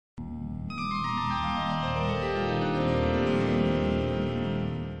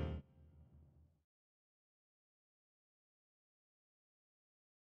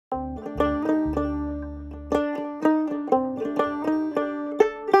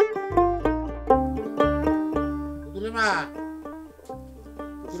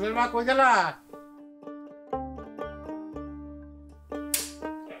পুতুলের মা কই গেলা?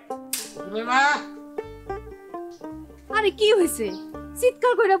 পুতুলের মা, আরে কি হইছে?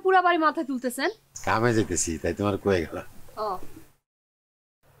 চিৎকার কইরা পুরা বাড়ি মাথা তুলতেছেন? কামে যাইতেছি তাই তোমার কই গেল? ও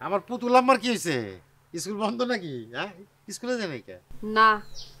আমার পুতুল আম্মার কি হইছে? স্কুল বন্ধ নাকি? হ্যাঁ, স্কুলে যায় নাকি? না,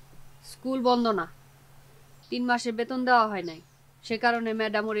 স্কুল বন্ধ না, 3 মাসের বেতন দেওয়া হয় নাই, সে কারণে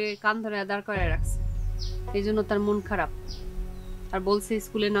ম্যাডাম ওরে কান ধরে দাঁড় করায় রাখছে। এই জন্য তার মন খারাপ, আর বলছে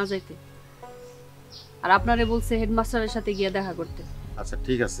স্কুলে না যাইতে। আর আপনারে বলছে হেডমাস্টারের সাথে গিয়ে দেখা করতে। আচ্ছা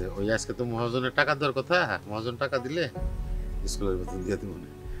ঠিক আছে, ওই আজকে তো মহাজনের টাকা দেওয়ার কথা, মহাজন টাকা দিলে স্কুলের বেতন দিয়ে দিব না।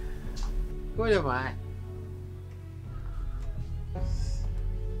 কই রে মা?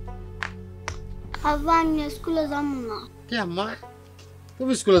 আব্বা আমি স্কুলে যাব না। কে আম্মা?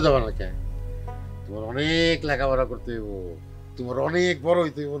 তুমি স্কুলে যাবা না কেন? তোমার অনেক লেখাপড়া করতে হইব, তোমার অনেক বড়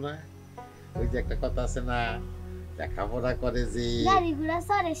হইতে হইব না? ওই যে একটা কথা আছে না, লেখাপড়া করে যে গাড়ি ঘোড়া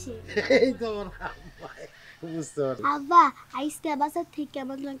চড়ে সে। এই তো আমার আম্মা বুঝতে পারি। আব্বা আইসকে বাজার থেকে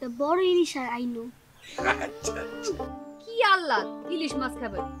আমার জন্য একটা বড় ইলিশ আইনো। আচ্ছা কি আল্লাহ, ইলিশ মাছ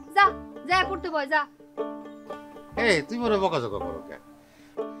খাবে? যা যা পড়তে বয় যা। এই তুই মনে বকাঝকা করো কেন?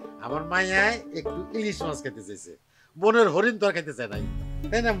 আমার মাইয়ায় একটু ইলিশ মাছ খেতে চাইছে, বনের হরিণ তো আর খেতে চায় নাই,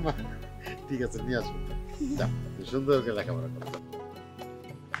 তাই না আম্মা? ঠিক আছে নিয়ে আসবো, যাও তুই সুন্দর করে লেখাপড়া করো।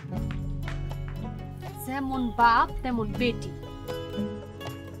 যেমন বাপ তেমন বেটি।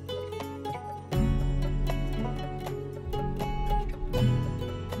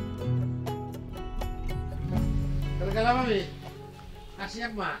 গেলাম আমি, আসি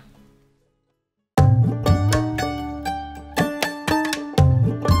আম্মা।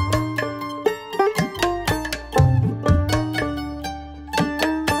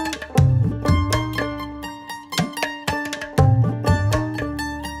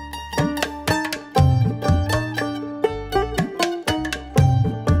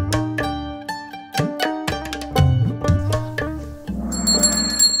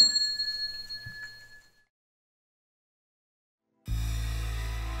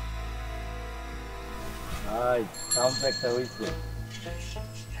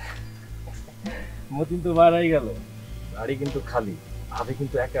 মতিন তো মারাই গেল, গাড়ি কিন্তু খালি, ভাবি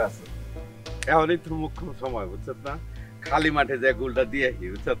কিন্তু একা আছে। এখনই তো মুখ্য সময়, বুঝছত না? খালি মাঠে যায় গোলটা দিয়ে আসি,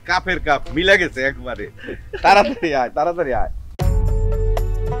 বুঝছত? কাপের কাপ মিলা গেছে একবারে। তাড়াতাড়ি আয়, তাড়াতাড়ি আয়।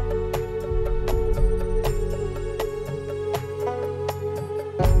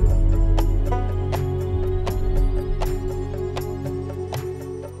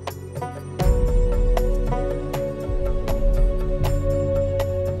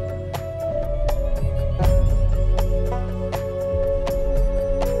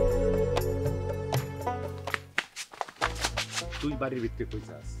 তুই বাড়ির ভিতরে কই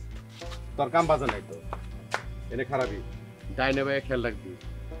যাস? তোর কাম বাজা নাই তো? এনে খারাপই ডাইনে বাইরে খেয়াল রাখবি,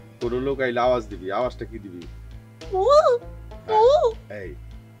 কোনো লোক আইলে আওয়াজ দিবি। আওয়াজটা কি দিবি? এই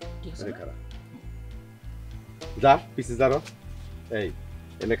এনে খারা, যা পিছে যারো, এই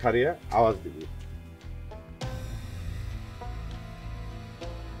এনে খারিয়ে আওয়াজ দিবি।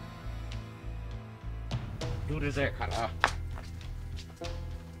 দূরে যায় খারা।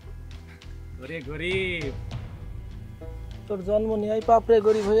 ওরে গরিব, তোর জন্ম নিয়ে পাপড়ে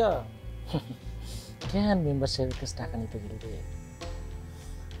গরিব হইয়া কেন মেম্বার সাহেবের কাছে টাকা নিতে গেলি রে?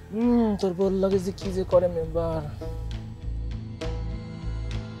 তোর বল লাগে যে কি যে করে মেম্বার।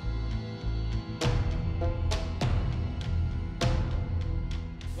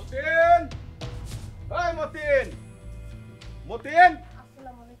 মতিন, এই মতিন, মতিন।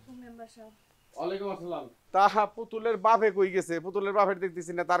 আসসালামু আলাইকুম মেম্বার সাহেব। ওয়ালাইকুম আসসালাম। তাহা পুতুলের বাপে কই গেছে? পুতুলের বাপের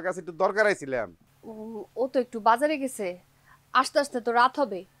দেখতেছি না, তার কাছে একটু দরকার আইছিলাম। ও তো একটু বাজারে গেছে, আস্তে আস্তে তো রাত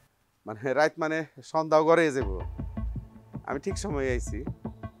হবে। মানে রাত মানে সন্ধ্যাও ঘরে যাব, আমি ঠিক সময় আইছি।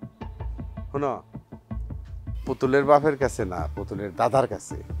 শোনো, পুতুলের বাপের কাছে না, পুতুলের দাদার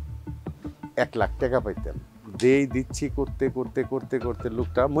কাছে 1 লাখ টাকা পাইতাম। দেই দিচ্ছি করতে করতে করতে করতে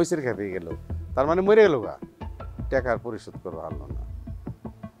লোকটা মইসের খেপে গেল, তার মানে মরে গেল গা, টাকার পরিশোধ করতে পারলো না।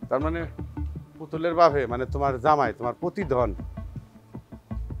 তার মানে পুতুলের বাপে মানে তোমার জামাই, তোমার প্রতিধন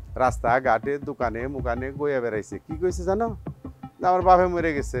রাস্তা ঘাটে দোকানে মুকানে গইয়া বেড়াইছে। কি কইছে জানো? আমার বাপে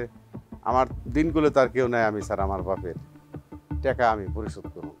মরে গেছে, আমার দিনগুলো তার কেউ নাই, আমি স্যার আমার বাপের টাকা আমি পরিশোধ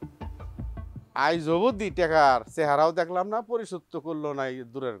করব। আইজ অবধি টাকার চেহারাও দেখলাম না, পরিশোধ তো করলো না,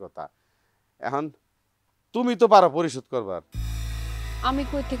 দূরের কথা। এখন তুমি তো পারো পরিশোধ করবার। আমি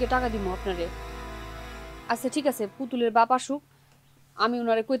কই থেকে টাকা দিব আপনারে? আচ্ছা ঠিক আছে, পুতুলের বাপ আসুক, আমি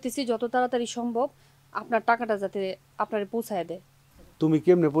ওনারে কইতেছি যত তাড়াতাড়ি সম্ভব আপনার টাকাটা যাতে আপনারে পৌঁছায় দেয়। তুমি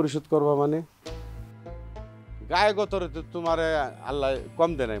কেমনে পরিশোধ করবা? মানে গায়ে গতরে তো তোমারে আল্লাহ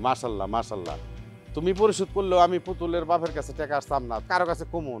কম দে নাই, মাশাল্লাহ মাশাল্লাহ। তুমি পরিশোধ করলেও আমি পুতুলের বাপের কাছে টাকা আসতাম না, কারো কাছে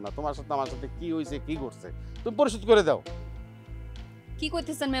কমও না। তোমার সাথে আমার সাথে কি হয়েছে কি করছে তুমি পরিশোধ করে দাও। কি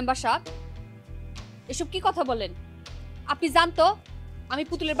কইতেছেন মেম্বার সাহেব? এসব কি কথা বলেন? আপনি জানতো আমি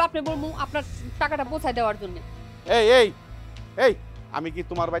পুতুলের বাপরে বলমু আপনার টাকাটা পৌঁছায় দেওয়ার জন্য। এই এই এই আমি কি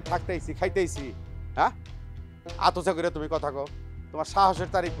তোমার ভাই থাকতেইছি খাইতেইছি? হ্যাঁ, আতসা করে তুমি কথা কও। তোমার সাহসের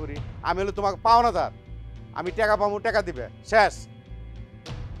তারিফ করি। আমি হলো তোমাকে পাওনাদার, আমি টাকা পাবো, টাকা দিবে, শেষ।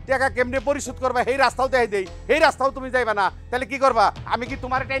 টাকা কেমনে পরিশোধ করবা এই রাস্তাও দেখাই দেই, এই রাস্তাও তুমি যাইবা না, তাহলে কি করবা? আমি কি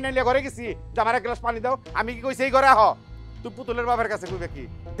তোমার টাইম নাইলে ঘরে গেছি যে আমার এক গ্লাস পানি দাও? আমি কি কইছি এই ঘরে আহ? তুই পুতুলের বাপের কাছে কইবে কি?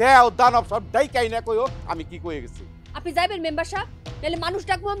 দেও দানব সব ডাইকাই না কইও আমি কি কইয়ে গেছি। আপনি যাইবেন মেম্বার সাহেব, নাহলে মানুষ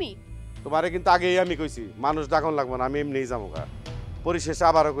ডাকবো আমি। তোমারে কিন্তু আগেই আমি কইছি মানুষ ডাকন লাগবো না, আমি এমনিই যাবো গা। পরিশেষে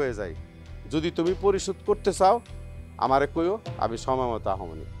আবারও কয়ে যাই, যদি তুমি পরিশোধ করতে চাও আমারে কইও, আমি সময় মতো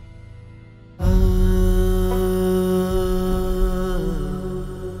আহমনি।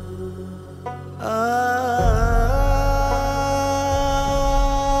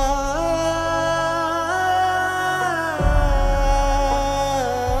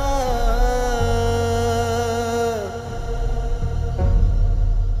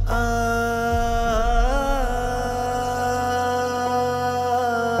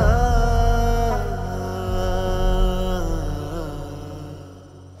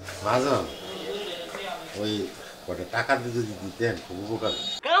 মহাজন, ওই কটা টাকা যদি দিতেন খুব উপকার।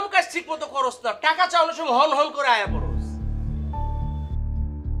 কাম কাজ ঠিক মতো করস না, টাকা চাওয়ানোর সময় হন হন করে আয়া পড়স।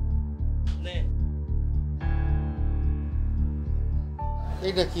 নে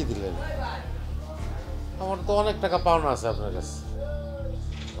এইটা কি দিলেন? আমার তো অনেক টাকা পাওনা আছে আপনার কাছে।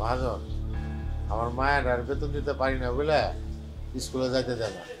 মহাজন, আমার মায়ের আর বেতন দিতে পারি না বলে স্কুলে যাইতে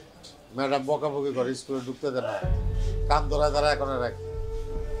দেয় না, ম্যাডাম বকাবকি করে, স্কুলে ঢুকতে দেয় না, কান ধরায় দাঁড়ায় করে রাখে।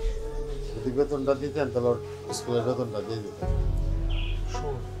 যদি বেতনটা দিতেন তাহলে ওর স্কুলের বেতনটা দিয়ে দিতেন।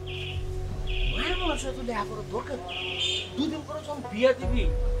 শোন, মায়ের মানুষের তো দেখা করার দরকার। দুদিন পরে যখন বিয়া দিবি,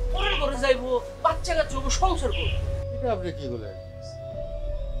 পরের ঘরে যাইবো, বাচ্চা কাচ্চা হবো, সংসার করবো। এটা আপনি কি বলেন?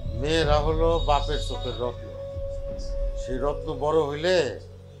 মেয়েরা হলো বাপের চোখের রত্ন, সেই রত্ন বড় হইলে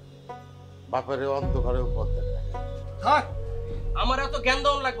বাপের অন্ধকারে উপর দেয়। থাক, আমার এত জ্ঞান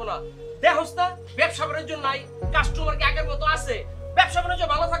দেওয়ান লাগবো না। দেখোস না ব্যবসা বাণিজ্য নাই, কাস্টমার কি আগের মতো আছে? ব্যবসা বাণিজ্য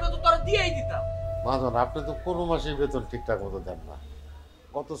ভালো থাকলে তো তোরা দিয়েই দিতাম। মাজন, আপনি তো কোনো মাসেই বেতন ঠিকঠাক মতো দেন না।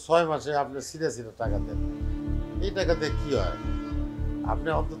 গত 6 মাসে আপনি সিধে সিধে টাকা দেন। এই টাকা দিয়ে কি হয়? আপনি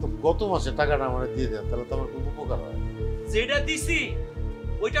অন্তত গত মাসে টাকাটা আমার দিয়ে দেন, তাহলে তো আমার খুব উপকার হয়। যেটা দিছি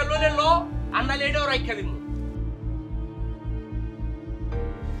ওইটা লইলে ল, আর নাইলে এটাও রাইখা দিমু।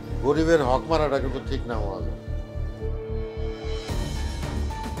 গরিবের হক মারাটা কিন্তু ঠিক না মহাজন।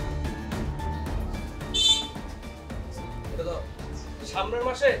 সামনের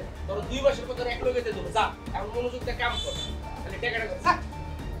মাসে তোর 2 মাসের কথা এক লগে দিয়ে দেবো। যা, এখন মনোযোগ দিয়ে কাম কর, তাহলে টাকাটা কর। যা,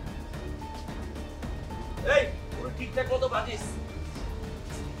 এই পুরো ঠিকঠাক মতো বাজিস।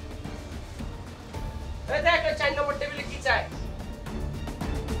 এই দেখ 4 নম্বর টেবিলে কি চাই।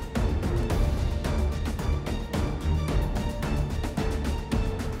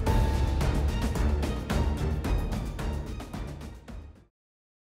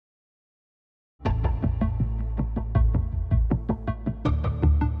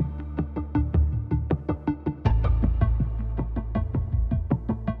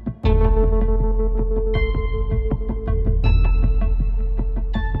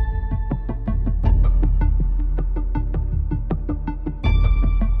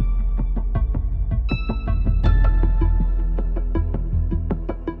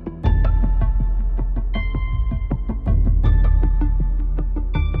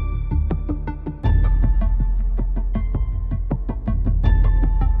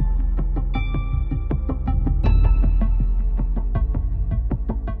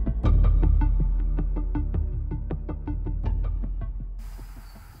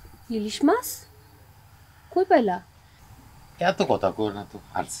 ইলিশ মাছ কই পাইলা? এত কথা কই না তো,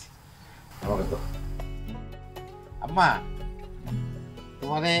 হারছি আমাকে তো। আম্মা,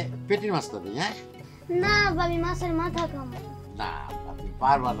 তোমারে পেটির মাছটা দিই। হ্যাঁ না ভাবি, মাছের মাথা খাবো। না, তুমি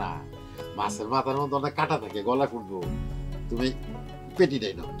পারবা না, মাছের মাথার মধ্যে অনেক কাটা থাকে, গলা কুটবো। তুমি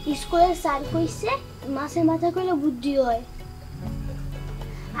পেটিটাই নাও। স্কুলের স্যার কইছে মাছের মাথা কইলে বুদ্ধি হয়,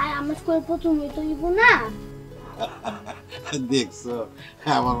 আর আমার স্কুলের প্রথম তো দিব না। দেখছো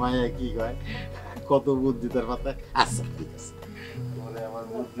আমার মাইয়া কি কয়, কত বুদ্ধি তার মাথায়। আচ্ছা ঠিক আছে, তোমারে আমার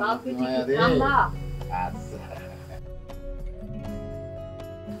বুদ্ধি মায়া রে। আচ্ছা,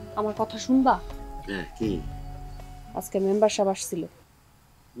 আমার কথা শুনবা? হ্যাঁ কি? আজকে মেম্বার সাহেব আসছিল।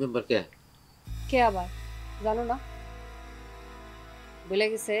 মেম্বার কে? কে আবার জানো না? বলে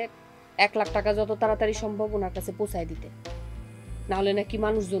গেছে 1 লাখ টাকা যত তাড়াতাড়ি সম্ভব ওনার কাছে পৌঁছায় দিতে। নাহলে নাকি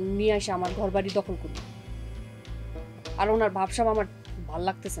মানুষজন নিয়ে এসে আমার ঘর বাড়ি দখল করবে। আর ওনার ভাবসাব আমার ভাল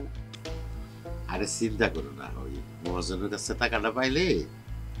লাগতেছে না। আরে চিন্তা করো না, ওই মহাজনের কাছে টাকাটা পাইলে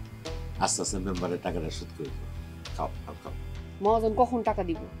আস্তে আস্তে মেম্বারের টাকাটা শোধ করে দেবো। খাও খাও খাও। মহাজন কখন টাকা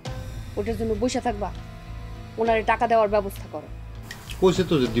দিব? ওটার জন্য বসে থাকবা? ওনারে টাকা দেওয়ার ব্যবস্থা করো। কইছে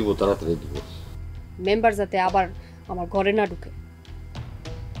তো যে দিব, তাড়াতাড়ি দিব। মেম্বার যাতে আবার আমার ঘরে না ঢুকে,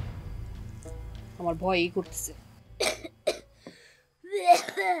 আমার ভয়ই করতেছে।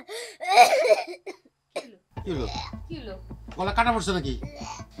 কি হলো? কি হলো? গলা কাটা পড়ছে নাকি?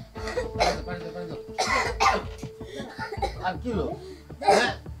 আর কি হলো?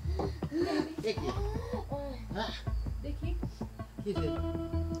 হ্যাঁ? এ কি? হ্যাঁ? দেখি কি যে?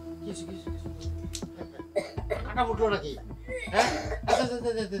 কিছু কাটা উঠলো নাকি? হ্যাঁ?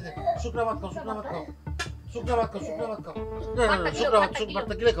 শুক্রবার খাও, শুক্রবার খাও, শুক্রবার খাও, শুক্রবার খাও।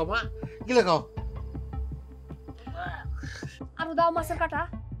 শুক্রবার গিলে খাও, মা গিলে খাও। আরো দাও মাছের কাটা।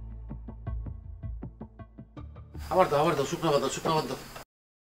 আবার দাও, শুক্রবার দাও, শুক্রবার দাও।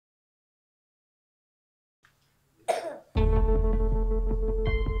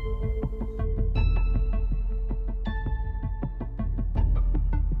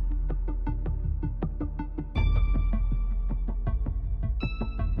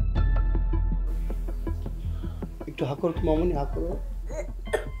 একটু হা করো তো মামনি, হা করো।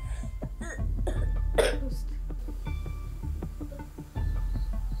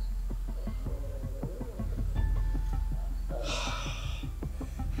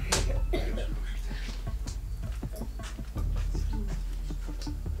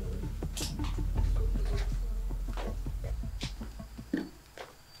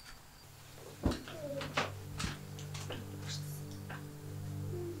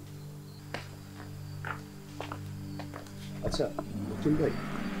 আচ্ছা পুতুল ভাই,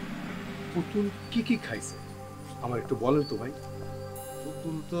 পুতুল কি খাইছে আমার একটু বলেন তো ভাই।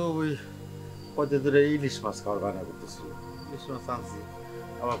 পুতুল তো ওই কদিন ধরে ইলিশ মাছ খাওয়ার বায়না করতেছিল। ইলিশ মাছ আনছি,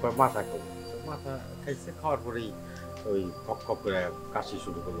 আবার কয় মাথা খাবো। মাথা খাইছে, খাওয়ার পরেই ওই খপ খপ করে কাশি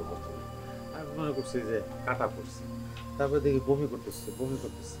শুরু করলো প্রথমে। আমি মনে করছি যে কাটা পড়ছে, তারপরে দেখি বমি করতেছে।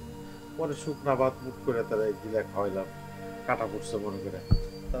 পরে শুকনা ভাত মুখ করে তারা গিলা খাওয়াইলাম, কাটা পড়ছে মনে করে।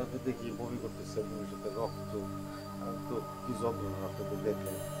 তারপর দেখি বমি করতেছে, বমির সাথে রক্ত। তো কি যন্ত্রণা আপনাদের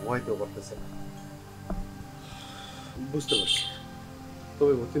দেখলে ঘুমাইতেও পারতেছে না। বুঝতে পারছি।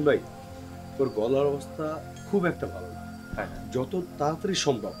 তবে মতিন ভাই, তোর গলার অবস্থা খুব একটা ভালো না। হ্যাঁ, যত তাড়াতাড়ি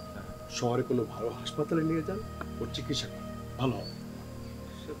সম্ভব শহরে কোনো ভালো হাসপাতালে নিয়ে যান, ওর চিকিৎসা কর, ভালো হবে।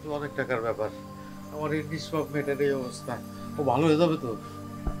 সে তো অনেক টাকার ব্যাপার। আমার এই নিষ্পাপ মেয়েটার এই অবস্থা, ও ভালো হয়ে যাবে তো?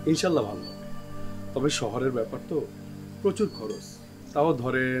 ইনশাল্লাহ ভালো হবে। তবে শহরের ব্যাপার তো প্রচুর খরচ। তাও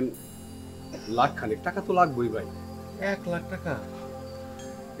ধরেন লাখ খানেক টাকা তো লাগবেই ভাই। 1 লাখ টাকা?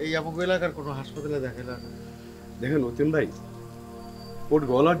 এই আমাকে এলাকার কোনো হাসপাতালে দেখাইলাম? দেখেন অতীন ভাই, ওর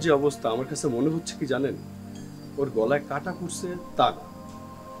গলার যে অবস্থা আমার কাছে মনে হচ্ছে কি জানেন, ওর গলায় কাটা পড়ছে তা না,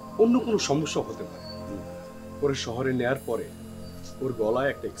 অন্য কোনো সমস্যা হতে পারে। ওর শহরে নেয়ার পরে ওর গলায়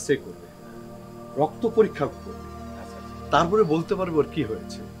একটা এক্সরে করবে, রক্ত পরীক্ষা করবে, তারপরে বলতে পারবে ওর কি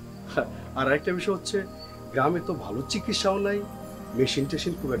হয়েছে। আর একটা বিষয় হচ্ছে, গ্রামে তো ভালো চিকিৎসাও নাই, মেশিন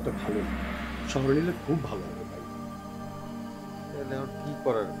টেশিন খুব একটা ভালো না। শহরে নিলে খুব ভালো হবে ভাই। তাহলে এখন কি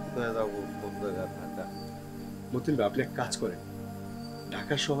করার? কোথায় যাবো, কোন জায়গায় থাকা? মতিন ভাই, আপনি এক কাজ করেন,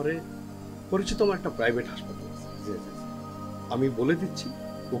 ঢাকা শহরে পরিচিত আমার একটা প্রাইভেট হাসপাতাল আছে, আমি বলে দিচ্ছি,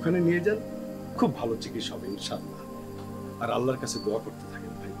 ওখানে নিয়ে যান, খুব ভালো চিকিৎসা হবে ইনশাআল্লাহ। আর আল্লাহর কাছে দোয়া করতে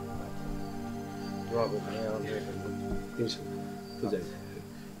থাকেন ভাই। দোয়া করবেন, আমার মেয়েটার জন্য। ইনশাআল্লাহ। তো যাই।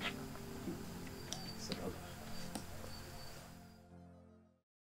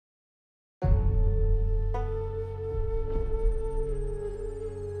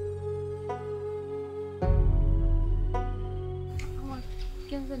 আমার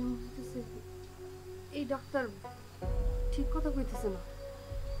কেন জানি মনে হইতেছে এই ডাক্তার ঠিক কথা কইতেছে না।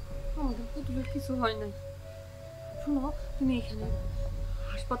 আমাদের পুতুলের কিছু হয় নাই। শোনো, তুমি এখানে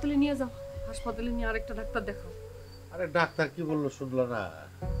হাসপাতালে নিয়ে যাও, হাসপাতালে নিয়ে আরেকটা ডাক্তার দেখাও। আরে ডাক্তার কি বললো শুনলো না?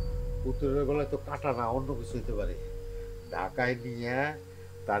 পুতুলের গলায় তো কাটা না, অন্য কিছু হইতে পারে। ঢাকায় নিয়ে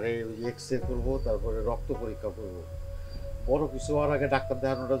তারে এক্সরে করবো, তারপরে রক্ত পরীক্ষা করবো। বড় কিছু হওয়ার আগে ডাক্তার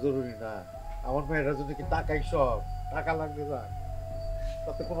দেখানোটা জরুরি না? আমার মেয়েটার জন্য কি টাকাই সব? টাকা লাগবে না,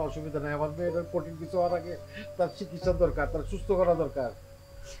 তাতে কোনো অসুবিধা নেই। আমার মেয়েটার কঠিন কিছু হওয়ার আগে তার চিকিৎসা দরকার, তার সুস্থ করা দরকার।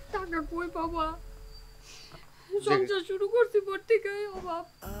 টাকা কই পাবা? সংসার শুরু করছি পর থেকে অভাব।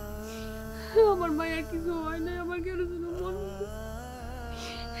 আমার মায়ের কিছু হয় নাই, আমার কেন যেন মন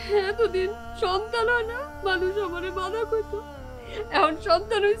এতদিন সন্তান হয় না, মানুষ আমারে বাধা কইতো। এখন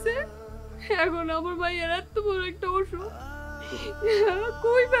সন্তান হইছে, এখন আমার মায়ের এত বড় একটা অসুখ,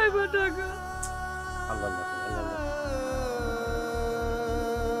 কই পাইবা টাকা? আল্লাহ আল্লাহ আল্লাহ আল্লাহ।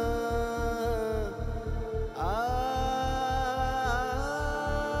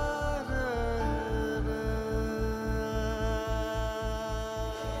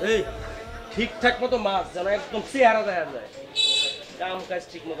 এই ঠিকঠাক মতো মাছ যেন একদম চেহারা দেখা যায়, কাম কাজ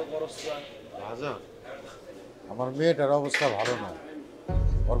ঠিক মতো করস না। রাজা, আমার মেয়েটার অবস্থা ভালো না,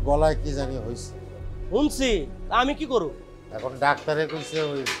 ওর গলায় কি জানি হয়েছে। শুনছি, আমি কি করব? এখন ডাক্তারে কইছে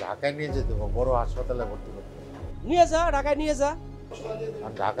ওই ঢাকায় নিয়ে যেতে হবে, বড় হাসপাতালে ভর্তি করতে হবে। নিয়ে যা, ঢাকায় নিয়ে যা।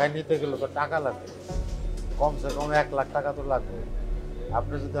 আর ঢাকায় নিতে গেলে তো টাকা লাগবে, কমসে কম 1 লাখ টাকা তো লাগবে।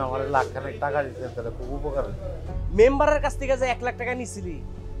 আপনি যদি আমার লাখখানেক টাকা দিতেন তাহলে খুব উপকার হতো। মেম্বারের কাছ থেকে যে 1 লাখ টাকা নিছিলি,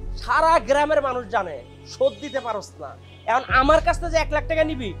 সারা গ্রামের মানুষ জানে শোধ দিতে পারস না। এখন আমার কাছ থেকে যে 1 লাখ টাকা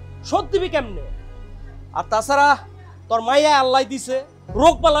নিবি, শোধ দিবি কেমনে? আর তাছাড়া তোর মাইয়া আল্লাহ দিছে,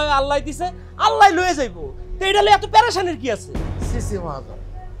 রোগ বালায় আল্লাহ দিছে, আল্লাহ লয়ে যাইবো। তো এটা লয়ে এত প্যারেশানির কি আছে? সিসি মহাজন,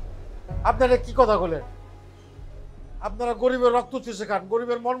 আপনারা কি কথা বলেন? আপনারা গরিবের রক্ত চুষে খান,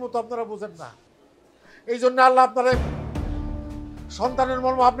 গরিবের মর্ম তো আপনারা বুঝেন না। এই জন্য আল্লাহ আপনারা সন্তানের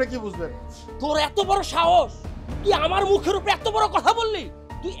মর্ম আপনি কি বুঝবেন? তোর এত বড় সাহস, তুই আমার মুখের উপরে এত বড় কথা বললি?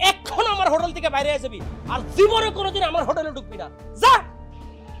 তুই এখন আমার হোটেল থেকে বাইরে যাবি, আর জীবনে কোনোদিন আমার হোটেলে ঢুকবি না। যা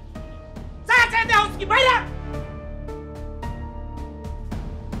যা যা, দেখ কি বাইরে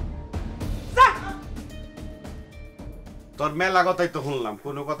যা। তোর মেলা কথাই তো শুনলাম,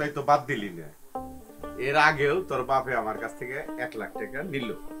 কোনো কথাই তো বাদ দিলি না। এর আগেও তোর বাপে আমার কাছ থেকে 1 লাখ টাকা নিল,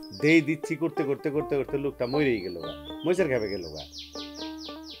 দেই দিচ্ছি করতে করতে করতে করতে লোকটা মরেই গেল, মইসার খাবে গেল।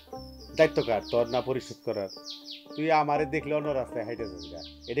 দায়িত্ব কার তোর না পরিশোধ করার? তুই আমারে দেখলে অন্য রাস্তায় হাইটে যাস,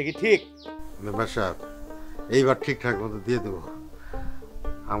 এটা কি ঠিক? মেম্বার সাহেব, এইবার ঠিকঠাক মতো দিয়ে দেবো।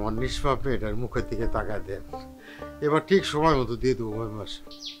 আমার নিষ্পাপ মেয়েটার মুখের দিকে তাকায় দেন, এবার ঠিক সময় মতো দিয়ে দেবো মেম্বার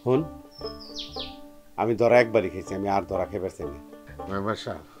সাহেব। হুন, আমি ধরা একবারই খেয়েছি, আমি আর ধরা খেয়ে পারছি না। মেম্বার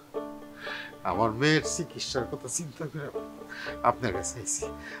সাহেব, আমার মেয়ের চিকিৎসার কথা চিন্তা করে আপনার কাছে আইছি।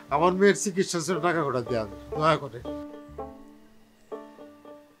 আমার মেয়ের চিকিৎসার জন্য টাকা গোটা দেওয়া দয়া করে।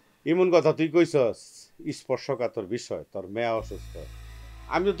 এমন কথা তুই কইছস, স্পর্শকাতর বিষয়, তোর মেয়া অসুস্থ।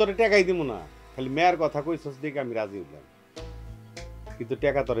 আমি তো তোরে টাকাই দিব না, খালি মেয়ের কথা কইছস দেখে আমি রাজি হইলাম। কিন্তু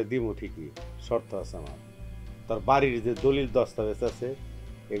টাকা তোরে দিব ঠিকই, শর্ত আছে আমার। তোর বাড়ির যে দলিল দস্তাবেজ আছে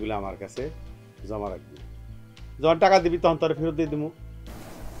এগুলো আমার কাছে জমা রাখবি। যখন টাকা দিবি তখন তোরে ফেরত দিয়ে দিব।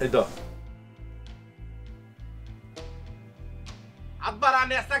 এই তো আব্বার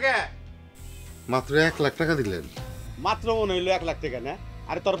আনে আসতাকে মাত্র 1 লাখ টাকা দিলেন? মাত্র মনে হইলো 1 লাখ টাকা না?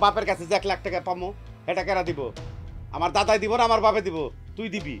 আরে তোর বাপের কাছে যে 1 লাখ টাকা পামো এটা কেরা দিব? আমার দাদাই দিব না আমার বাপে দিব? তুই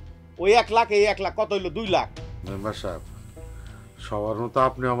দিবি। ওই 1 লাখ এই 1 লাখ কত হইলো? 2 লাখ। মেম্বার সাহেব, সবার মতো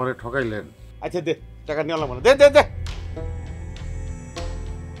আপনি আমারে ঠকাইলেন। আচ্ছা দে, টাকা নিয়ে আলাম, দে দে দে।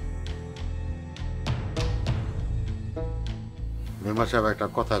 মেম্বার সাহেব, একটা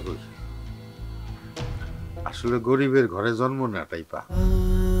কথা কই, আসলে গরিবের ঘরে জন্ম নেওয়াটাই পাপ।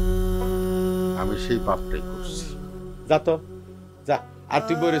 আমি সেই পাপটাই করছি। যা তো যা, আর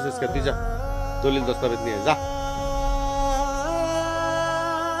তুই বই রেছিস কে? তুই যা, দলিল দস্তাবেজ নিয়ে যা।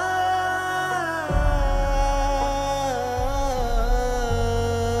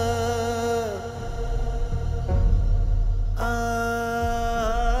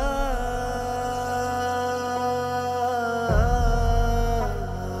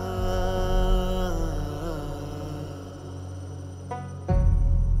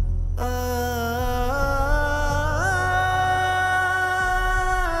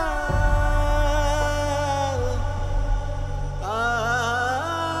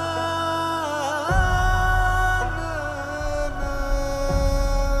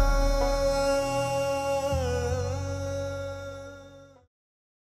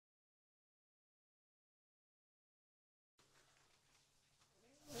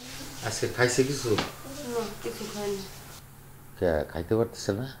 আজকে খাইছে কিছু? না, কিছু খায়নি। খাইতে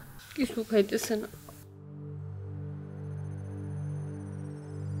পারতেছে না? কিছু খাইতেছে না।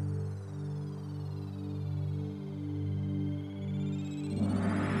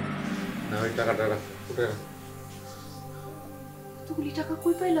 না, ওই টাকাটা রাখো, ফুটে রাখো। এতগুলি টাকা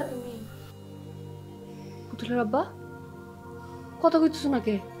কই পাইলা তুমি? পুতুলের আব্বা কথা কইতেছো না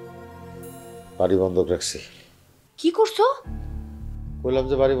কে? বাড়ি বন্ধক রাখছি। কি করছো? বললাম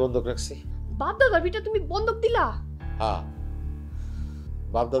যে বাড়ি বন্ধক রাখছি। বাপ দাদার বিটা তুমি বন্ধক দিলা? হ্যাঁ,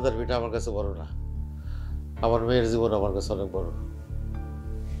 বাপ দাদার ভিটা আমার কাছে বড় না, আমার মেয়ের জীবন আমার কাছে অনেক বড়।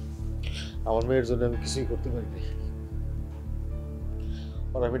 আমার মেয়ের জন্য আমি কিছুই করতে পারিনি।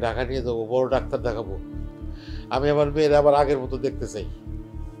 আর আমি ঢাকা নিয়ে যাবো, বড় ডাক্তার দেখাবো। আমি আমার মেয়ের আবার আগের মতো দেখতে চাই।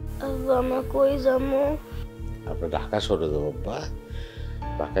 আমরা কই যাবো? আমরা ঢাকা সরে যাবো বাবা।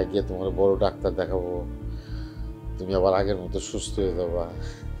 ঢাকায় গিয়ে তোমার বড় ডাক্তার দেখাবো, তুমি আবার আগের মতো সুস্থ হয়ে যাবা।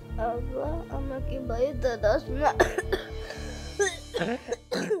 আব্বা আমাকে বাড়িতে দাস না।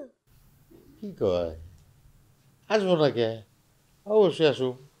 কি কয়? আসবো না কে? অবশ্যই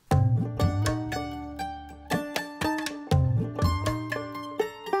আসুক।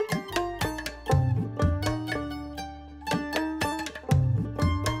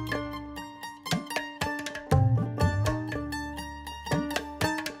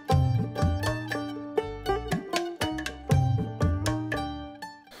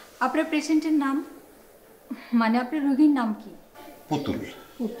 আপনার পেশেন্টের নাম, মানে আপনার রোগীর নাম কি? পুতুল।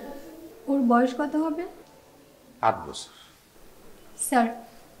 পুতুল। ওর বয়স কত হবে? 8 বছর। স্যার,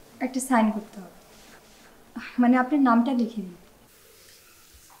 একটা সাইন করতে হবে, মানে আপনার নামটা লিখে দিন।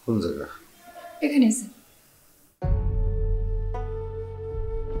 কোন জায়গা? এখানে স্যার।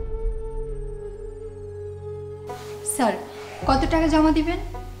 স্যার, কত টাকা জমা দিবেন?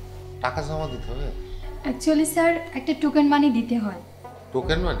 টাকা জমা দিতে হবে? অ্যাকচুয়ালি স্যার একটা টোকেন মানি দিতে হয়।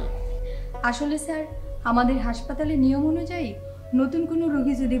 টোকেন মানি? আসলে স্যার আমাদের হাসপাতালের নিয়ম অনুযায়ী নতুন কোনো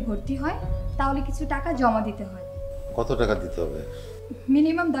রোগী যদি ভর্তি হয় তাহলে কিছু টাকা জমা দিতে হয়। কত টাকা দিতে হবে?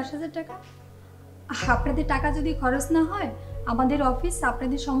 মিনিমাম 10,000 টাকা। আপনাদের টাকা যদি খরচ না হয় আমাদের অফিস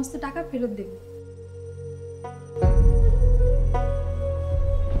আপনাদের সমস্ত টাকা ফেরত দেবে।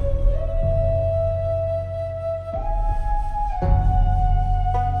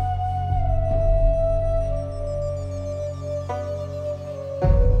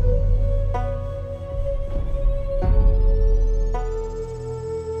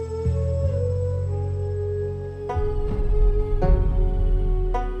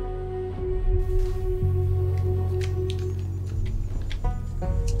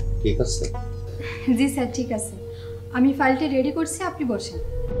 ঠিক আছে? জি স্যার, ঠিক আছে। আমি ফাইলটা রেডি করছি, আপনি বসেন।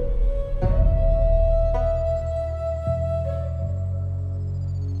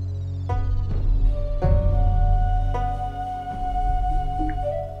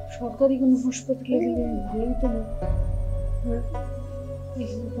 সরকারি কোনো হাসপাতালে গেলে ভালোই তো না,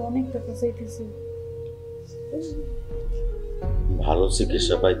 এখানে তো অনেক টাকা চাইতেছে। ভালো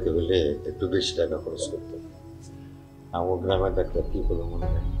চিকিৎসা পাইতে হলে একটু বেশি টাকা খরচ করতে হবে। আমার গ্রামের ডাক্তার কি করে মনে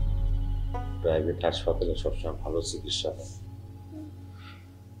হয়, প্রাইভেট হাসপাতালে সবসময় ভালো চিকিৎসা হয়।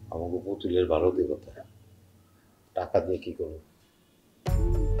 আমাকে পুতুলের ভালো দেবতা, টাকা দিয়ে কি করবো?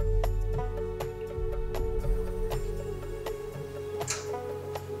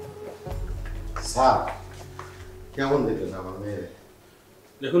 স্যার, কেমন দেখলেন আমার মেয়ে?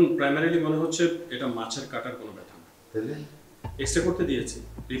 দেখুন, প্রাইমারিলি মনে হচ্ছে এটা মাছের কাটার কোনো ব্যথা না। তাহলে এক্সরে করতে দিয়েছি,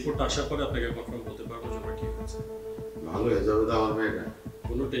 রিপোর্ট আসার পরে আপনাকে কনফার্ম বলতে পারবো যে আমার কি হয়েছে। ভালো হয়ে যাবে তো আমার মেয়েটা।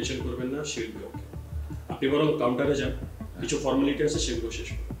 কোনো টেনশন করবেন না, সে উইল বি ওকে। আপনি বরং কাউন্টারে যান, কিছু ফর্মালিটি আছে সেগুলো শেষ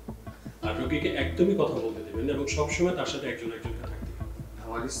করুন। আর রোগীকে একদমই কথা বলতে দেবেন না এবং সবসময় তার সাথে একজন একজনকে থাকতে হবে।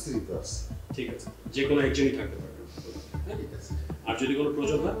 আমার স্ত্রী তো আছে। ঠিক আছে, যে কোনো একজনই থাকতে পারবেন। ঠিক আছে। আর যদি কোনো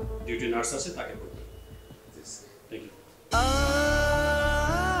প্রয়োজন হয় ডিউটি নার্স আছে, তাকে করবেন। Thank you.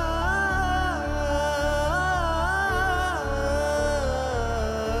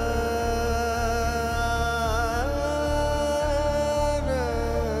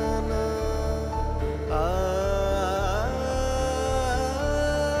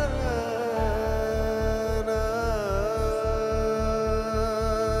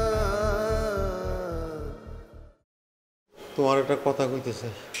 তোমার একটা কথা কইতে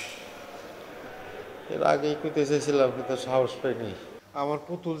চাই, এর আগেই কইতে চাইছিলাম কিন্তু সাহস পাইনি। আমার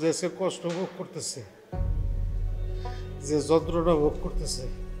পুতুল যে আজকে কষ্ট ভোগ করতেছে, যে যন্ত্রণা ভোগ করতেছে,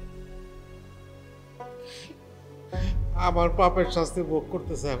 আমার পাপের শাস্তি ভোগ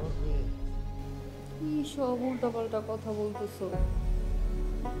করতেছে আমার মেয়ে। কি সব উল্টাপাল্টা কথা বলতেছো?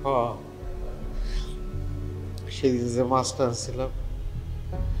 হ্যাঁ, সেদিন যে মাছটা আনছিলাম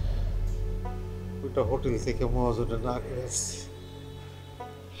ওইটা হোটেল থেকে মহাজনে না করে এসেছি।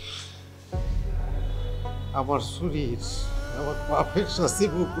 আমার শরীর, আমার পাপের শাস্তি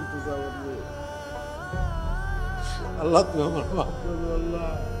ভোগ করতেছে আমার মেয়ে। আল্লাহ, তুমি আমার মাফ করো আল্লাহ।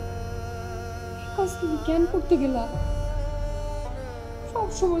 কাজ তুমি কেন করতে গেলা? সব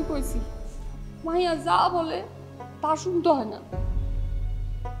সময় কইছি মাইয়া যা বলে তা শুনতে হয় না।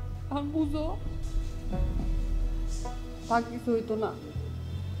 আর বুঝো তা কিছু হইতো না।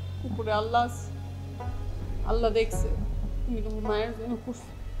 উপরে আল্লাহ আছে, আল্লাহ দেখছে তুমি তোমার মায়ের জন্য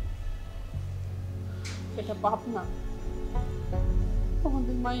করছো, সেটা পাপ না।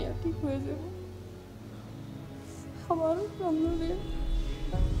 তোমাদের মাইয়া ঠিক হয়ে যাবে। আমার সামনে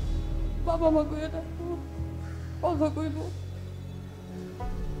বাবা মা কইয়া ডাকবো, কথা কইব।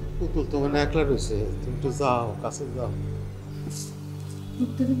 পুতুল তো মানে একলা রয়েছে, তুমি তো যাও, কাছে যাও।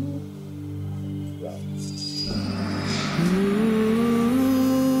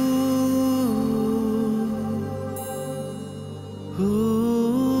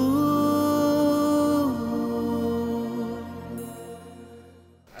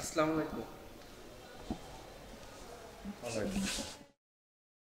 আসসালামু আলাইকুম।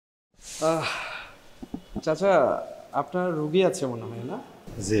 চাচা, আপনার রোগী আছে মনে হয় না?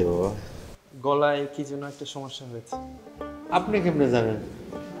 জি বাবা। গলায় কি যেন একটা সমস্যা হয়েছে। আপনি কেমনে জানেন?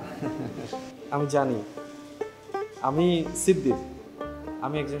 আমি জানি, আমি সিদ্দিক,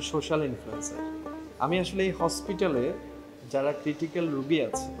 আমি একজন সোশ্যাল ইনফ্লুয়েন্সার। আমি আসলে এই হসপিটালে যারা ক্রিটিক্যাল রোগী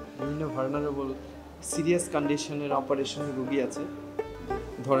আছে, বিভিন্ন ভার্নারেবল সিরিয়াস কন্ডিশনের অপারেশনের রোগী আছে,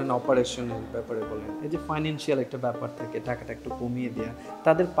 ধরেন অপারেশনের ব্যাপারে বলেন, এই যে ফাইন্যান্সিয়াল একটা ব্যাপার থাকে, টাকাটা একটু কমিয়ে দেওয়া,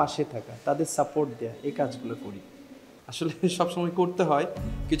 তাদের পাশে থাকা, তাদের সাপোর্ট দেওয়া, এই কাজগুলো করি। আসলে সবসময় করতে হয়,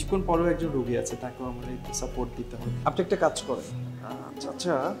 কিছুক্ষণ পরেও একজন রোগী আছে, তাকেও আমরা একটু সাপোর্ট দিতে হয়। আপনি একটা কাজ করেন, আচ্ছা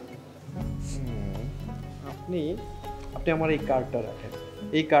আচ্ছা, আপনি আমার এই কার্ডটা রাখেন,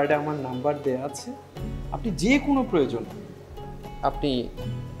 এই কার্ডে আমার নাম্বার দেওয়া আছে, আপনি যে কোনো প্রয়োজন আপনি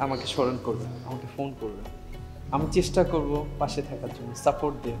আমাকে স্মরণ করবেন, আমাকে ফোন করবেন, আমি চেষ্টা করব পাশে থাকার জন্য,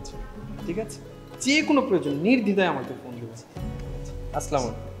 সাপোর্ট দেওয়ার জন্য, ঠিক আছে? যে কোনো প্রয়োজন নির্দ্বিধায় আমাকে ফোন দেবেন। আসসালামু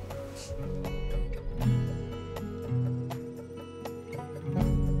আলাইকুম।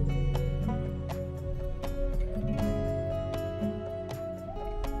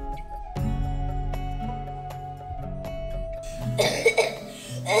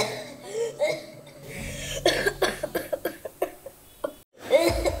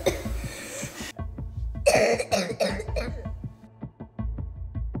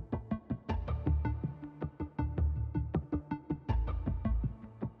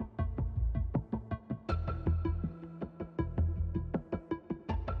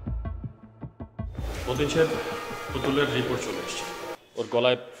 মতিন সাহেব, পুতুলের রিপোর্ট চলে এসছে। ওর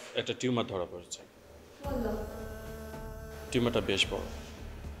গলায় একটা টিউমার ধরা পড়েছে। টিউমারটা বেশ বড়,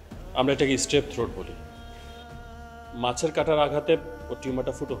 আমরা এটাকে স্ট্রেপ থ্রোট বলি। মাছের কাটার আঘাতে ওর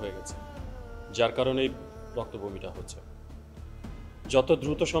টিউমারটা ফুটো হয়ে গেছে, যার কারণেই রক্তবমিটা হচ্ছে। যত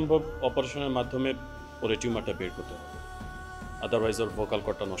দ্রুত সম্ভব অপারেশনের মাধ্যমে ওর এই টিউমারটা বের করতে হবে, আদারওয়াইজ ওর ভোকাল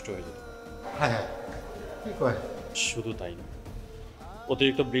কর্ডটা নষ্ট হয়ে যেতে পারে। হ্যাঁ, কি কয়? শুধু তাই না,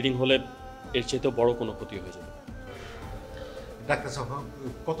 অতিরিক্ত ব্লিডিং হলে এর চেয়েতেও বড় কোনো ক্ষতি হয়ে যাবে। ডাক্তার সাহেব,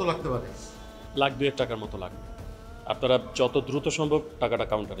 কত লাগতে পারে? লাখ 2 টাকার মতো লাগবে। আপনারা যত দ্রুত সম্ভব টাকাটা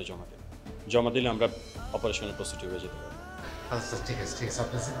কাউন্টারে জমা দেন। জমা দিলে আমরা অপারেশনের প্রস্তুতি হয়ে যেতে পারবো। আচ্ছা ঠিক আছে, ঠিক আছে,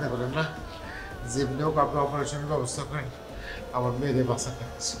 আপনি চিন্তা করেন না। যেমনি হোক আপনি অপারেশনের ব্যবস্থা করেন, আমার মেয়েদের বাঁচাতে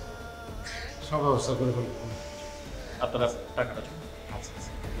আছে, সব ব্যবস্থা করে ফেলব। আপনারা টাকাটা জমা। আচ্ছা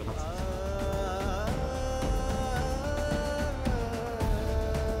আচ্ছা।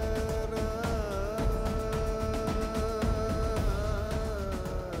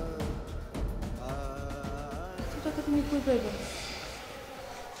 তুমি কই পাইবে?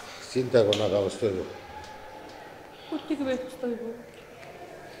 চিন্তা করো না, ব্যবস্থা হইব। কোথেকে ব্যবস্থা হইব?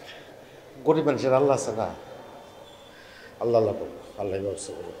 গরিব মানুষের আল্লাহ আছে না, আল্লাহ আল্লাহ করবো, আল্লাহ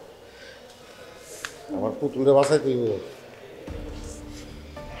ব্যবস্থা করবো। আমার পুতুলে বাঁচাই তুইব।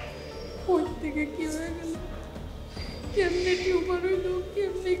 কোথেকে কি হয়ে গেল, কেমনে টিউমার হইল,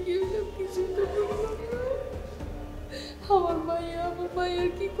 কেমনে কি হইল, কিছু তো বুঝলাম না। আমার মায়ের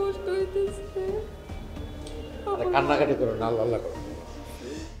কি কষ্ট হইতেছে। কান্নাকাটি করো না, আল্লাহ আল্লাহ করো।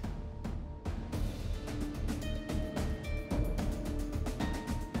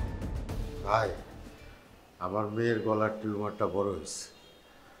 ভাই, আমার মেয়ের গলার টিউমারটা বড় হয়েছে।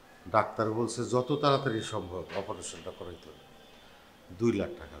 ডাক্তার বলছে যত তাড়াতাড়ি সম্ভব অপারেশনটা করাইতে হবে। 2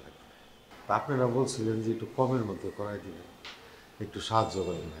 লাখ টাকা লাগবে। তা আপনারা বলছিলেন যে একটু কমের মধ্যে করাই দিবেন, একটু সাহায্য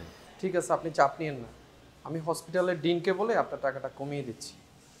করেন ভাই। ঠিক আছে, আপনি চাপ নিয়েন না, আমি হসপিটালের ডিনকে বলে আপনার টাকাটা কমিয়ে দিচ্ছি।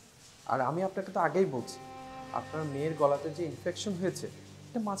 আর আমি আপনাকে তো আগেই বলছি, আপনার মেয়ের গলাতে যে ইনফেকশন হয়েছে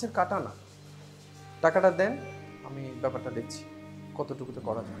এটা মাছের কাটা না। টাকাটা দেন, আমি ব্যাপারটা দেখছি কতটুকুতে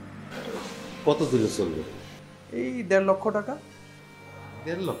করা যায়। কত দিলে চলবে? এই 1.5 লক্ষ টাকা।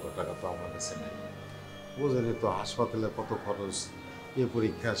 1.5 লক্ষ টাকা তো আমার কাছে নেই। বোঝেনি তো হাসপাতালে কত খরচ, এ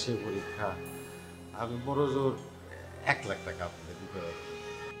পরীক্ষা সে পরীক্ষা। আমি বড় জোর 1 লাখ টাকা আপনাদের দিতে পারবো।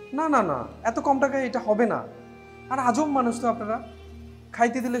 না না না, এত কম টাকায় এটা হবে না। আর আজব মানুষ তো আপনারা,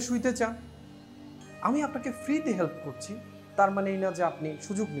 খাইতে দিলে শুইতে চান। আমি আপনাকে ফ্রিতে হেল্প করছি, তার মানে এই না যে আপনি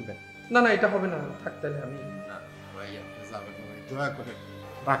সুযোগ নেবেন। না না, এটা হবে না, থাকতে আমি। ভাই আপনি যাবেন না ভাই, দয়া করে।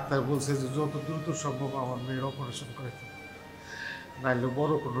 ডাক্তার বলছে যে যত দ্রুত সম্ভব আমার মেয়ের অপারেশন করাইতে হবে, নাইলে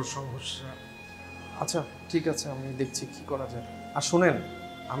বড় কোনো সমস্যা। আচ্ছা ঠিক আছে, আমি দেখছি কি করা যায়। আর শোনেন,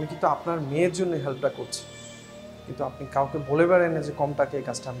 আমি কিন্তু আপনার মেয়ের জন্য হেল্পটা করছি, কিন্তু আপনি কাউকে বলে বেড়ান না যে কম টাকা এই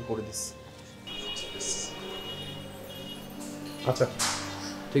কাজটা আমি করে দিচ্ছি। আচ্ছা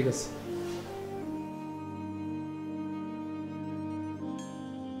ঠিক আছে।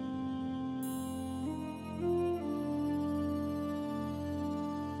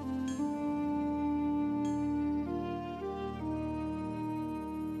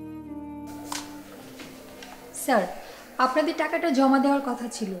 স্যার, আপনাদের টাকাটা জমা দেওয়ার কথা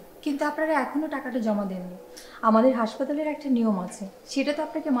ছিল, কিন্তু আপনারা এখনও টাকাটা জমা দেননি। আমাদের হাসপাতালের একটা নিয়ম আছে, সেটা তো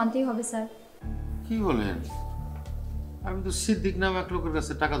আপনাকে মানতেই হবে স্যার। কি বলেন? আমি তো সিদ্দিক নামে এক লোকের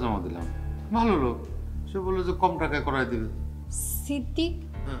কাছে টাকা জমা দিলাম, ভালো লোক। সে বললো যে কম টাকায় করাই দিবে। সিদ্দিক?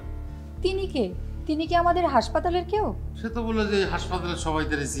 তিনি কে? তিনি কি আমাদের হাসপাতালের কেউ? সে তো বলে যে হাসপাতালের সবাই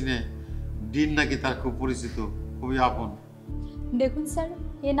তারে চিনে, ডিন নাকি তার খুব পরিচিত, খুবই আপন। দেখুন স্যার,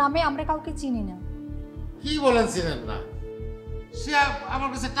 এ নামে আমরা কাউকে চিনি না। কি বলেন চিনেন না? সে আমার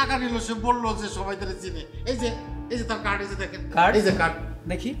কাছে টাকা নিল, সে বললো যে সবাই তারে চিনে। এই যে তার কার্ড, এই যে দেখেন কার্ড, এই যে কার্ড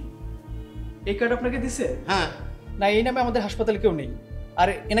দেখি। এই কার্ড আপনাকে দিছে? হ্যাঁ। না, এই নামে আমাদের হাসপাতালে কেউ নেই, আর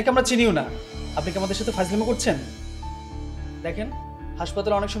এনাকে আমরা চিনিও না। আপনি কি আমাদের সাথে ফাজলামি করছেন? দেখেন,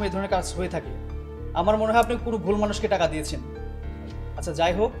 হাসপাতালে অনেক সময় এই ধরনের কাজ হয়ে থাকে। আমার মনে হয় আপনি কোনো ভুল মানুষকে টাকা দিয়েছেন। আচ্ছা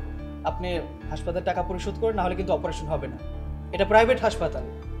যাই হোক, আপনি হাসপাতালে টাকা পরিশোধ করেন, না হলে কিন্তু অপারেশন হবে না। এটা প্রাইভেট হাসপাতাল,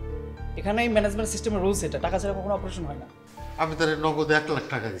 এখানে মেনেজমেন্ট সিস্টেমের রুলস এটা, টাকা ছাড়া কখনো অপারেশন হয় না। আমি তার নগদে 1 লাখ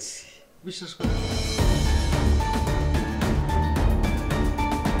টাকা দিচ্ছি, বিশ্বাস করেন।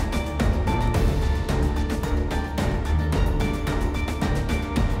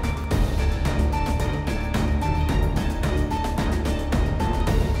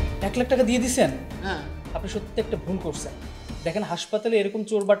 লাখ টাকা দিয়ে দিচ্ছেন? হ্যাঁ। আপনি সত্যি একটা ভুল করছেন। দেখেন, হাসপাতালে এরকম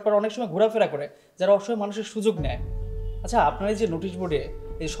চোর বাটপার অনেক সময় ঘোরাফেরা করে, যারা অসহায় মানুষের সুযোগ নেয়। আচ্ছা, আপনারা যে নোটিশ বোর্ডে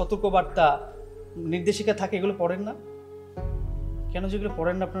এই সতর্কবার্তা নির্দেশিকা থাকে, এগুলো পড়েন না কেন? যেগুলো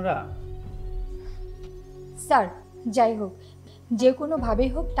পড়েন না আপনারা? স্যার যাই হোক, যে কোনোভাবেই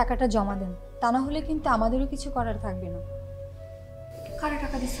হোক টাকাটা জমা দেন, তা না হলে কিন্তু আমাদেরও কিছু করার থাকবে না। কারে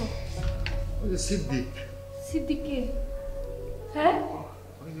টাকা দিছো? ওই যে সিদ্দিক। সিদ্দিক কে? হ্যাঁ,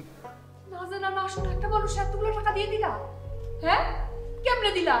 না জানা না শোনা একটা মানুষ এতগুলো টাকা দিয়ে দিলা? হ্যাঁ,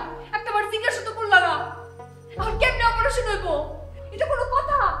 কেমনে দিলা? একটা বার জিজ্ঞাসা তো করলা না। আর কেমনে অপারেশন হইব? এটা কোনো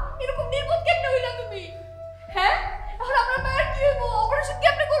কথা? এরকম নির্বোধ কেমনে হইলা তুমি? হ্যাঁ, আর আমার মায়ের কি হইব? অপারেশন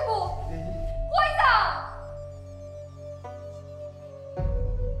কেমনে করব? কই যা?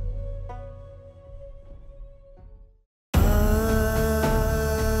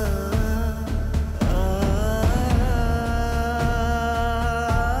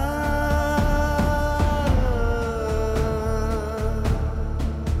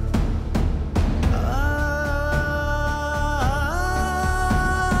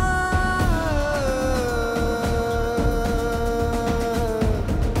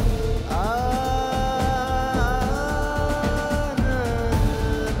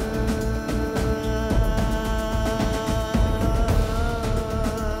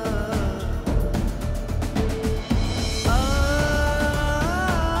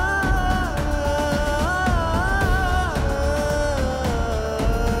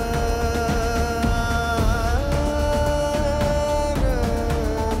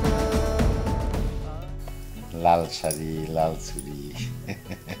 লাল শাড়ি, লাল চুড়ি,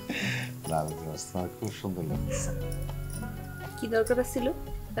 লাল ড্রেস, তোমার খুব সুন্দর লাগছে। কি দরকার ছিল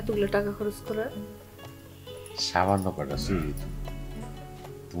এতগুলো টাকা খরচ করার? সামান্য কটা চুড়ি,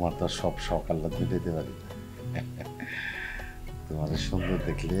 তোমার তো সব শখ আহ্লাদ মেটাইতে পারি না। তোমার সুন্দর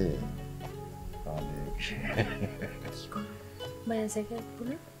দেখলে অনেক। মায়া জায়গায়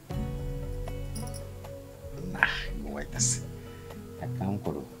না, ঘুমাইতেছে। এক কাম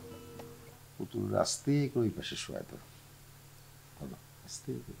করো, পুতুল আস্তে করে ওই পাশে শোয়া দাও। বলো, আস্তে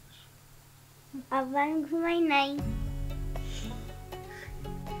করে পাশে। আবার ঘুমাই নাই।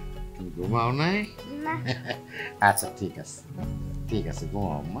 তুমি ঘুমাও নাই? না। আচ্ছা ঠিক আছে, ঠিক আছে,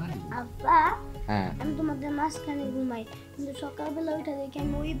 ঘুমাও মা। আব্বা, হ্যাঁ, আমি তোমাদের মাঝখানে ঘুমাই, কিন্তু সকালবেলা ওইটা দেখে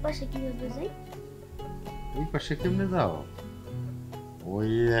আমি ওই পাশে কিভাবে যাই? ওই পাশে কেমনে যাও? ওই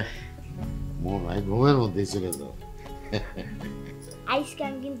মনে হয় ঘুমের মধ্যেই চলে যাও।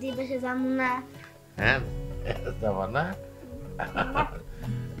 আইসক্রিম কিন্তু এই পাশে যাবো না। হ্যাঁ, যাবা না?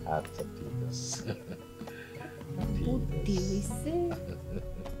 আচ্ছা ঠিক আছে। বুদ্ধি হইছে।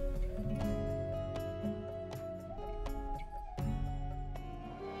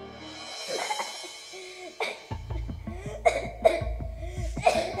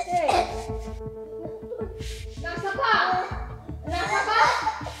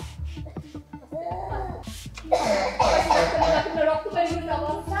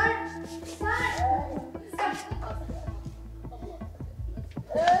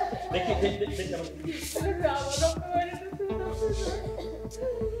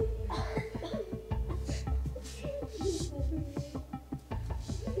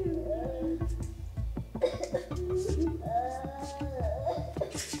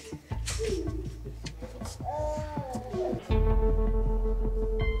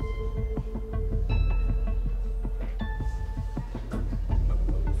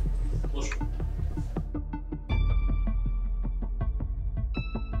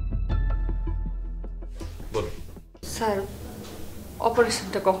 স্যার,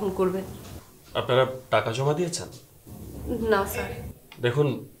 অপারেশনটা কখন করবেন? আপনারা টাকা জমা দিয়েছেন? না স্যার। দেখুন,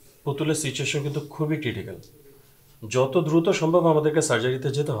 পুতুলের সিচুয়েশন কিন্তু খুবই ক্রিটিক্যাল। যত দ্রুত সম্ভব আমাদেরকে সার্জারিতে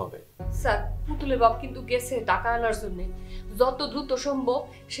যেতে হবে। স্যার পুতুলের বাপ কিন্তু গেছে টাকা আনার জন্য, যত দ্রুত সম্ভব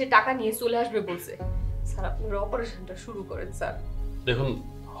সে টাকা নিয়ে চলে আসবে বলছে। স্যার আপনারা অপারেশনটা শুরু করেন স্যার। দেখুন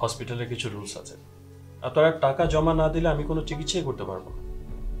হসপিটালে কিছু রুলস আছে, আপনারা টাকা জমা না দিলে আমি কোনো চিকিৎসাই করতে পারবো না।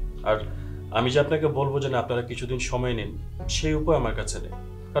 আর আমি যে আপনাকে বলবো যে না আপনারা কিছুদিন সময় নিন, সেই উপায় আমার কাছে নেই,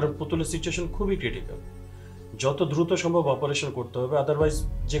 কারণ পুতুলের সিচুয়েশন খুবই ক্রিটিক্যাল। যত দ্রুত সম্ভব অপারেশন করতে হবে, আদারওয়াইজ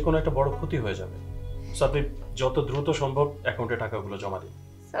যে কোনো একটা বড় ক্ষতি হয়ে যাবে। সো আপনি যত দ্রুত সম্ভব অ্যাকাউন্টে টাকাগুলো জমা দিন।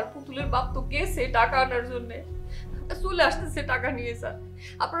 স্যার পুতুলের বাপ তো গেছে টাকা আনার জন্য, চলে আসতেছে টাকা নিয়ে। স্যার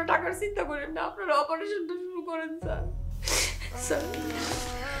আপনারা টাকার চিন্তা করেন না, আপনারা অপারেশনটা শুরু করেন স্যার। স্যার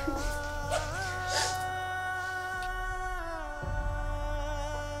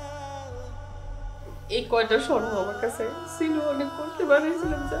এই কয়টা স্বর্ণ আমার কাছে ছিল, অনেক করতে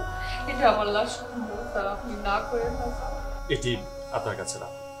পারিছিলাম স্যার। এটা আমার লাস্ট স্বর্ণ স্যার, আপনি না করেন না স্যার। এটি আপনার কাছে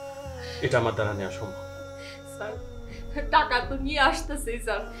রাখ, এটা আমার দ্বারা নেওয়া সম্ভব। স্যার টাকা তো নিয়ে আসতেছে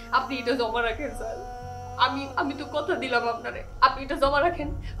স্যার, আপনি এটা জমা রাখেন স্যার। আমি তো কথা দিলাম আপনারে, আপনি এটা জমা রাখেন।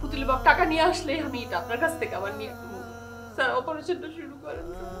 পুতুলের বাপ টাকা নিয়ে আসলে আমি এটা আপনার কাছ থেকে আবার নিয়ে নেব স্যার। অপারেশনটা শুরু করেন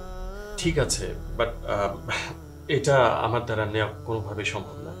স্যার। ঠিক আছে, বাট এটা আমার দ্বারা নেওয়া কোনোভাবেই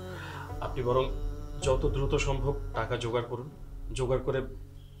সম্ভব না। আপনি বরং যত দ্রুত সম্ভব টাকা জোগাড় করুন, জোগাড় করে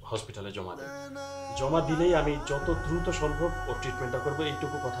হসপিটালে জমা দেন। জমা দিলেই আমি যত দ্রুত সম্ভব ওর ট্রিটমেন্টটা করবো,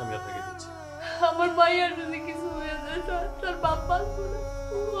 এইটুকু কথা আমি আপনাকে দিচ্ছি। আমার মায়ের যদি কিছু হয়ে যায় স্যার, তার বাপ বাঁচবে না।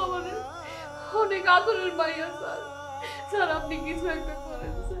 ও আমাদের অনেক আদরের মাইয়া স্যার। স্যার আপনি কিছু একটা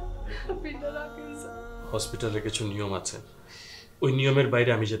করেন স্যার, আপনি এটা রাখেন স্যার। হসপিটালে কিছু নিয়ম আছে, ওই নিয়মের বাইরে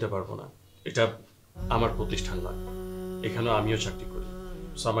আমি যেতে পারবো না। এটা আমার প্রতিষ্ঠান নয়, এখানেও আমিও চাকরি করি,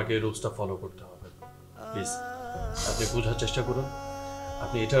 সো আমাকে এই রুলসটা ফলো করতে হবে। প্লিজ আপনি বোঝার চেষ্টা করুন,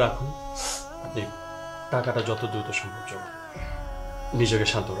 আপনি এটা রাখুন, আপনি টাকাটা যত দ্রুত সম্ভব জমা, নিজেকে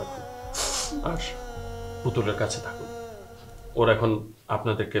শান্ত রাখুন আর পুতুলের কাছে থাকুন। ওর এখন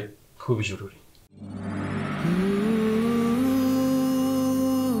আপনাদেরকে খুবই জরুরি।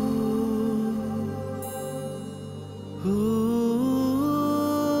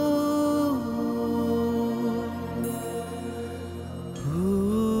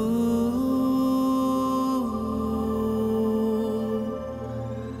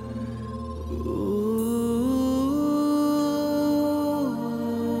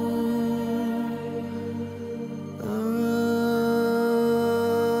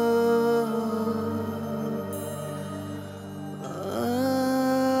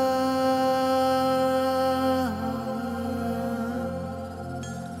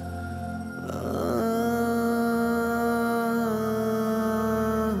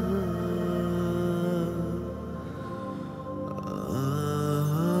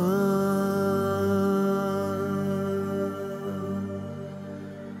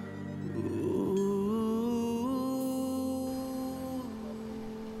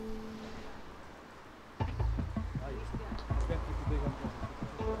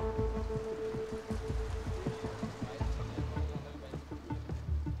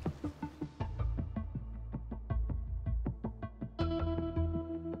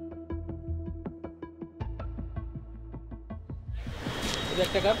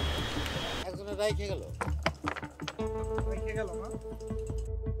 একটা কাপ একজনের রাই খেয়ে গেল, রেখে গেল না।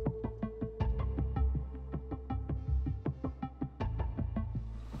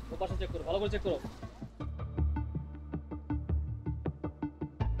 ও পাশে চেক করো, ভালো করে চেক করো।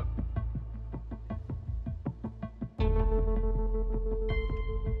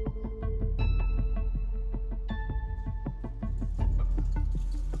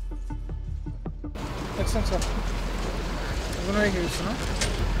 দেখছেন স্যার, এগুলো রেখে দিচ্ছি না।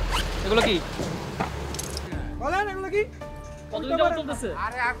 এগুলো কি বলেন, এগুলো কি? কতদিন যাবত চলতেছে?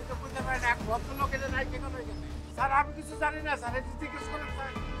 আরে আমি তো বুঝতে পারি না, এক ভদ্রলোক এটা রাই খেয়ে গেল এখানে। স্যার আমি কিছু জানি না স্যার, এটা জিজ্ঞেস করেন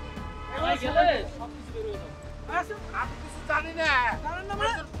স্যার। ভাই গেলে সব কিছু বের হয়ে যাবে। আমি কিছু জানি না, জানেন না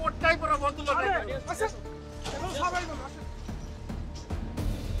মানে? কোটটাই পরে ভদ্রলোক রাই খেয়ে গেল। আচ্ছা, এগুলো সবাই বলো।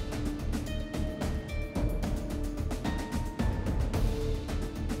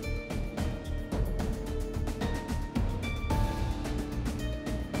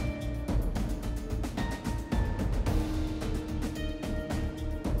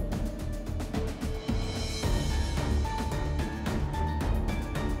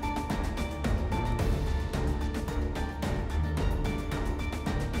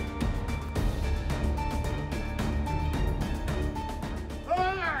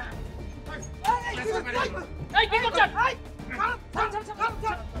 এই কি করছেন?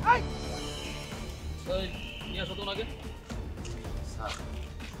 এই নিয়ে আসো তো ওনাকে। স্যার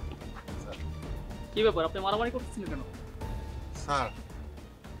কি ব্যাপার, আপনি মারামারি করতেছেন কেন? স্যার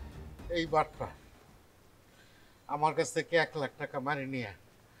এই বাটটা আমার কাছ থেকে 1,00,000 টাকা মারি নিয়ে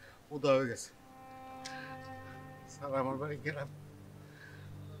উদা হয়ে গেছে। স্যার আমার বাড়ি গেলাম,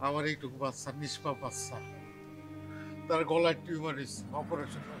 আমার এইটুকু বাচ্চা, নিষ্পাপ বাচ্চা, তার গলায় টিউমার হয়েছে,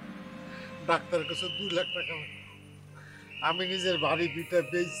 অপারেশন, ডাক্তারের কাছে 2 লাখ টাকা লাগবে। আমি নিজের বাড়ি বিটা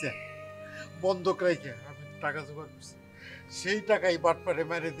বেচে বন্ধক রেখে আমি টাকা জোগাড় করছি, সেই টাকাই বাটপারে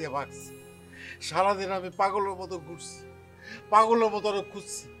মেরে দিয়ে ভাগছি। সারাদিন আমি পাগলের মতো ঘুরছি, পাগলের মতো আরো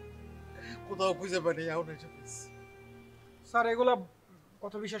খুঁজছি, কোথাও খুঁজে পাইনি, এখন এসে পেয়েছি। স্যার এগুলা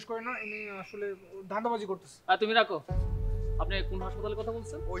কথা বিশ্বাস করে না, ইনি আসলে ধান্দাবাজি করতেছে। আর তুমি রাখো, আপনি কোন হাসপাতালের কথা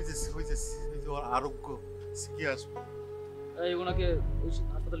বলছেন? ওই যে ওর আরোগ্য শিখে আসবো, এই ওনাকে ওই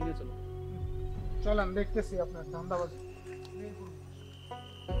হাসপাতালে নিয়ে চলো। চলেন দেখতেছি আপনার ধান্দাবাজি।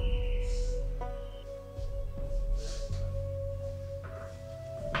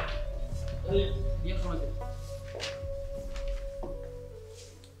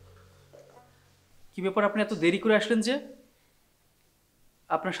 কি ব্যাপার, আপনি এত দেরি করে আসলেন যে?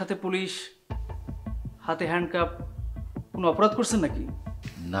 আপনার সাথে পুলিশ, হাতে হ্যান্ডকাপ, কোনো অপরাধ করছেন নাকি?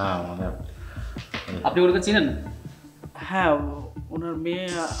 না মানে আপনি ওনাকে চিনেন? হ্যাঁ, ওনার মেয়ে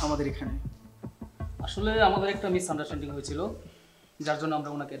আমাদের এখানে। আসলে আমাদের একটা মিসআন্ডারস্ট্যান্ডিং হয়েছিল, যার জন্য আমরা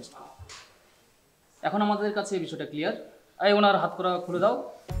ওনাকে, এখন আমাদের কাছে এই বিষয়টা ক্লিয়ার। এই ওনার হাত করা খুলে দাও,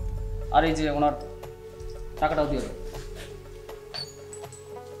 আর এই যে ওনার টাকাটাও দিয়ে দাও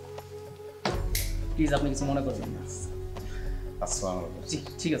প্লিজ, আপনি কিছু মনে করবেন না। জি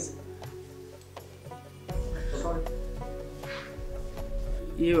ঠিক আছে।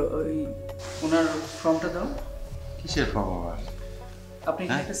 ওনার ফর্মটা দাও। কিসের ফর্ম আবার? আপনি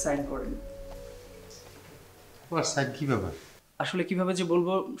এখানে একটা সাইন করেন। ওর সাইন কি ব্যাপার? আসলে কিভাবে যে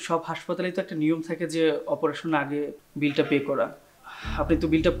বলবো, সব হাসপাতালেই তো একটা নিয়ম থাকে যে অপারেশন আগে বিলটা পে করা। আপনি তো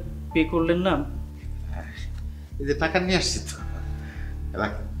বিলটা পে করলেন না। এই যে টাকা নিয়ে আসছি তো,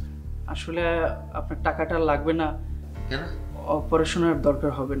 আসলে আপনার টাকাটা লাগবে না। কেন? অপারেশনের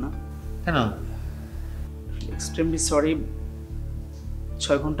দরকার হবে না। কেন? এক্সট্রিমলি সরি,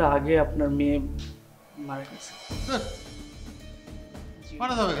 6 ঘন্টা আগে আপনার মেয়ে মারা গেছে।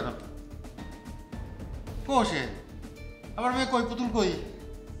 মারা যাবে কেন? কোষে আমার মেয়ে কই, পুতুল কই?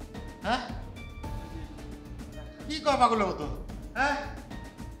 হ্যাঁ কি কয় পাগলের মতো? হ্যাঁ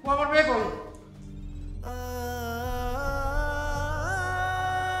ও আমার মেয়ে কই?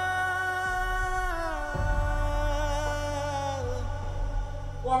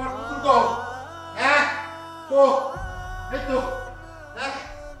 ও আমার পুতুল কো? হ্যাঁ কো? এই তো, হ্যাঁ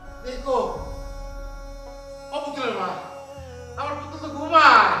দেখো ও পুতুলের মা, আমার পুতুল তো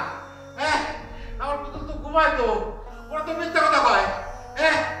ঘুমায়। হ্যাঁ আমার পুতুল তো ঘুমায়, তো ওরা তো মিথ্যা কথা কয়।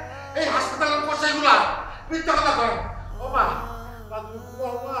 হ্যাঁ এই হাসপাতালের কষাইগুলা মিথ্যা কথা কয়। ও মা, তুমি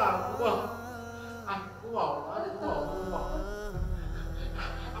ঘুমাও মা, ঘুমাও, আমি ঘুমাও, আরে ঘুমাও, ঘুমাও,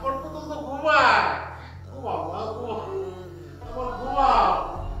 আমার পুতুল তো ঘুমায়, ঘুমাও মা, ঘুমাও, আমার ঘুমাও।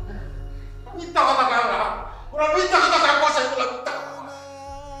 মিথ্যা কথা কয় ওরা, ওরা মিথ্যা কথা কয়, কষাইগুলা মিথ্যা কথা কয়,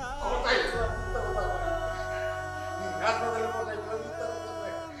 কষাইগুলা মিথ্যা কথা কয়, হাসপাতালের কষাইগুলা মিথ্যা কথা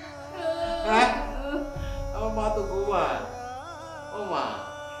কয়। হ্যাঁ আমার মা তো ঘুমায়। ও মা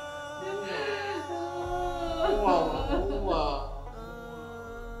ঘুমাও, ঘুমাও,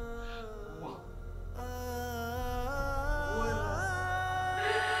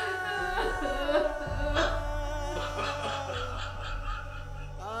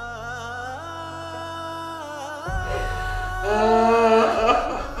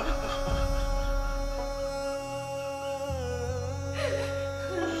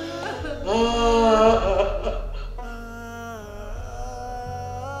 Oh